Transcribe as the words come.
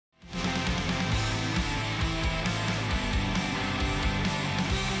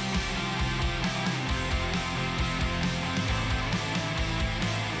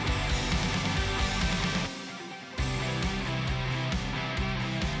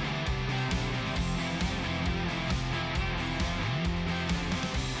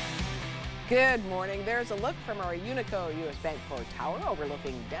Good morning. There's a look from our Unico U.S. Bank Corp Tower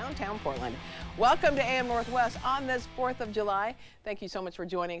overlooking downtown Portland. Welcome to AM Northwest on this 4th of July. Thank you so much for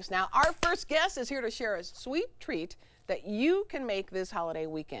joining us. Now, our first guest is here to share a sweet treat that you can make this holiday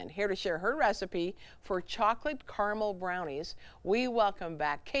weekend. Here to share her recipe for chocolate caramel brownies, we welcome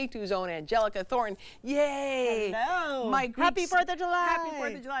back K2's own Angelica Thornton. Yay! Hello! Happy 4th of July! Happy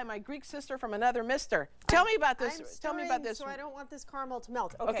 4th of July, my Greek sister from another mister. Tell me about this. Tell me about this. So I don't want this caramel to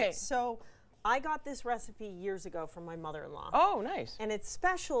melt. Okay. So I got this recipe years ago from my mother-in-law. Oh, nice. And it's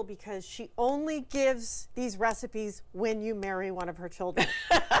special because she only gives these recipes when you marry one of her children.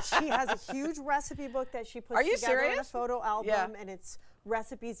 She has a huge recipe book that she puts together in a photo album, and it's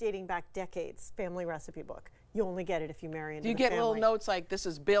recipes dating back decades, family recipe book. You only get it if you marry into the family. Do you get little notes like, this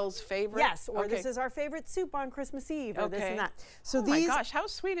is Bill's favorite? Yes, or this is our favorite soup on Christmas Eve, or this and that. So oh my gosh, how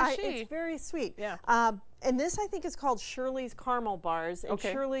sweet is she? It's very sweet. Yeah. And this, I think, is called Shirley's Caramel Bars. And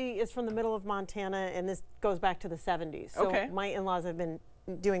Shirley is from the middle of Montana, and this goes back to the 70s. So my in-laws have been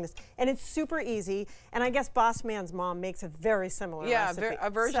doing this. And it's super easy. And I guess Boss Man's mom makes a very similar recipe. A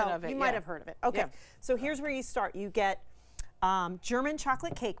version of it. You might have heard of it. Okay. So here's where you start. You get German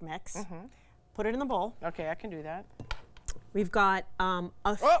chocolate cake mix. Put it in the bowl. Okay, I can do that. We've got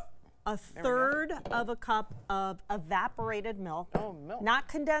a third of a cup of evaporated milk. Oh, milk. Not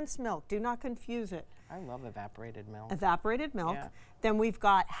condensed milk. Do not confuse it. I love evaporated milk. Evaporated milk. Yeah. Then we've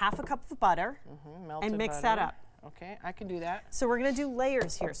got half a cup of butter. And mix that up. Okay, I can do that. So we're going to do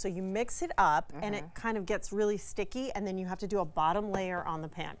layers here. So you mix it up, and it kind of gets really sticky, and then you have to do a bottom layer on the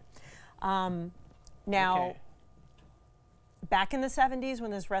pan. Now, back in the 70s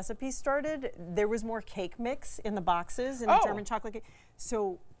when this recipe started, there was more cake mix in the boxes in the German chocolate cake.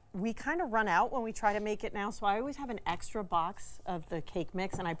 So we kind of run out when we try to make it now. So I always have an extra box of the cake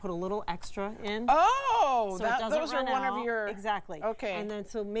mix, and I put a little extra in. Oh, so those are one of your... Exactly. Okay. And then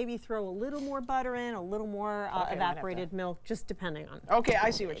so maybe throw a little more butter in, a little more evaporated milk, just depending on. Okay, I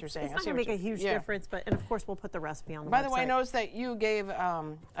see what you're saying. It's not going to make a huge difference, but and of course we'll put the recipe on the website. By the way, I noticed that you gave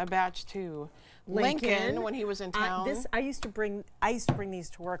a batch to Lincoln when he was in town. I used to bring these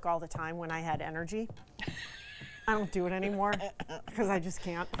to work all the time when I had energy. I don't do it anymore because I just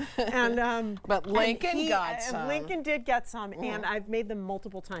can't. And but Lincoln got some. Lincoln did get some, and I've made them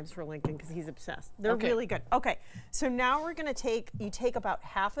multiple times for Lincoln because he's obsessed. They're really good. Okay, so now we're going to take about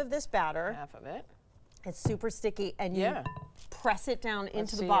half of this batter. Half of it. It's super sticky, and you press it down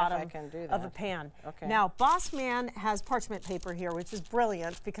into the bottom of a pan. Okay. Now, Boss Man has parchment paper here, which is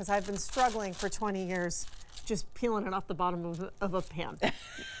brilliant because I've been struggling for 20 years just peeling it off the bottom of a pan,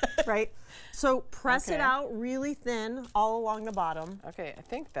 right? So press it out really thin all along the bottom. Okay, I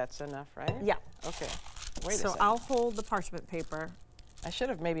think that's enough, right? Yeah. Okay, wait a second. So I'll hold the parchment paper. I should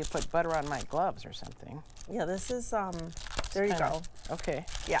have maybe put butter on my gloves or something. Yeah, this is, there you go. Okay.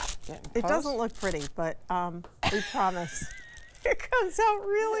 Yeah, it doesn't look pretty, but we promise. It comes out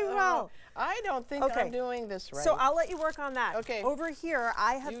really well. I don't think I'm doing this right. So I'll let you work on that. Okay. Over here,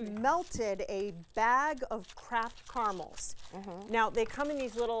 I have melted a bag of Kraft caramels. Now they come in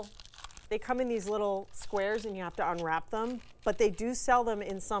these little squares, and you have to unwrap them. But they do sell them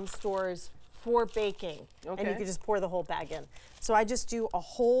in some stores for baking, and you can just pour the whole bag in. So I just do a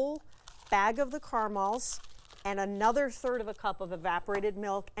whole bag of the caramels and another third of a cup of evaporated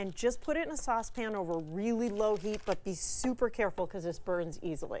milk, and just put it in a saucepan over really low heat, but be super careful because this burns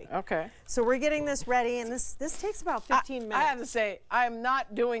easily. Okay. So we're getting this ready, and this takes about 15 minutes. I have to say, I'm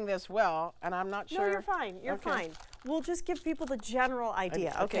not doing this well, and I'm not sure. No, you're fine. You're fine. We'll just give people the general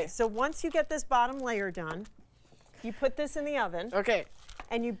idea. Okay. So once you get this bottom layer done, you put this in the oven. Okay.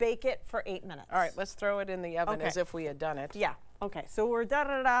 And you bake it for 8 minutes. All right, let's throw it in the oven as if we had done it. Yeah. Okay, so we're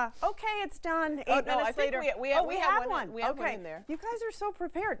da-da-da. Okay, it's done. 8 minutes later. We have one. We have one in there. You guys are so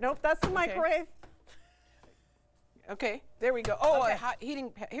prepared. Nope, that's the microwave. Okay, there we go. Oh, a hot heating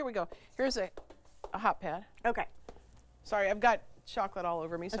pad. Here we go. Here's a hot pad. Okay. Sorry, I've got chocolate all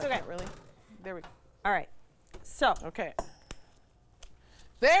over me, so I can't really. There we go. All right. So. Okay.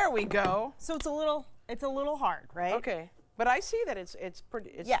 There we go. So it's a little hard, right? Okay. But I see that it's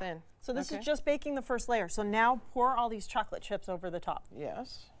thin. So this is just baking the first layer. So now pour all these chocolate chips over the top.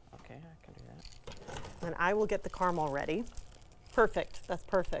 Yes. Okay, I can do that. And I will get the caramel ready. Perfect. That's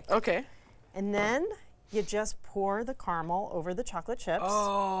perfect. Okay. And then you just pour the caramel over the chocolate chips.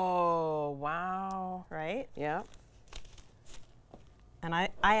 Oh, wow. Right? Yeah. And I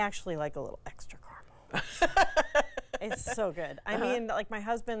actually like a little extra caramel. It's so good. I mean, like my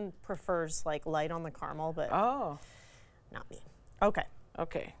husband prefers like light on the caramel, but not me. Okay.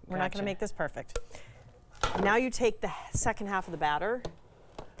 Okay. We're not going to make this perfect. Now you take the second half of the batter.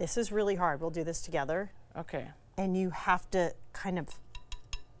 This is really hard. We'll do this together. Okay. And you have to kind of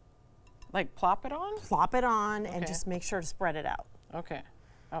Like plop it on? Plop it on and just make sure to spread it out. Okay.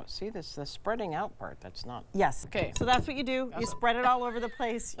 Oh, see this, the spreading out part, that's not. Yes. Okay. So that's what you do. You spread it all over the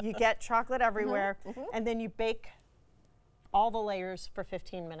place. You get chocolate everywhere. And then you bake all the layers for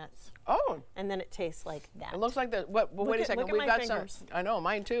 15 minutes. Oh. And then it tastes like that. It looks like the, well, wait a second. Look at We've my got fingers. some, I know,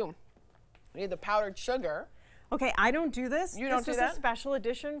 mine too. We need the powdered sugar. Okay, I don't do this. You don't do that? This is a special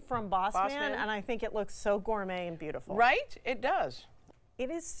edition from Boss Man, and I think it looks so gourmet and beautiful. Right? It does. It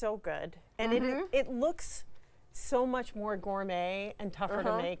is so good. And it looks so much more gourmet and tougher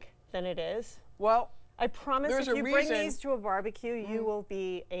to make than it is. Well, I promise if you bring these to a barbecue, you will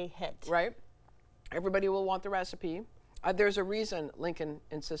be a hit. Right? Everybody will want the recipe. There's a reason Lincoln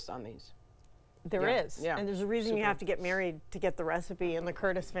insists on these. There is. Yeah. And there's a reason you have to get married to get the recipe in the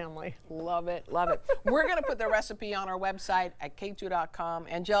Curtis family. Love it, love it. We're going to put the recipe on our website at k2.com.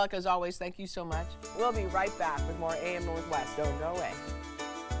 Angelica, as always, thank you so much. We'll be right back with more AM Northwest. Don't go away.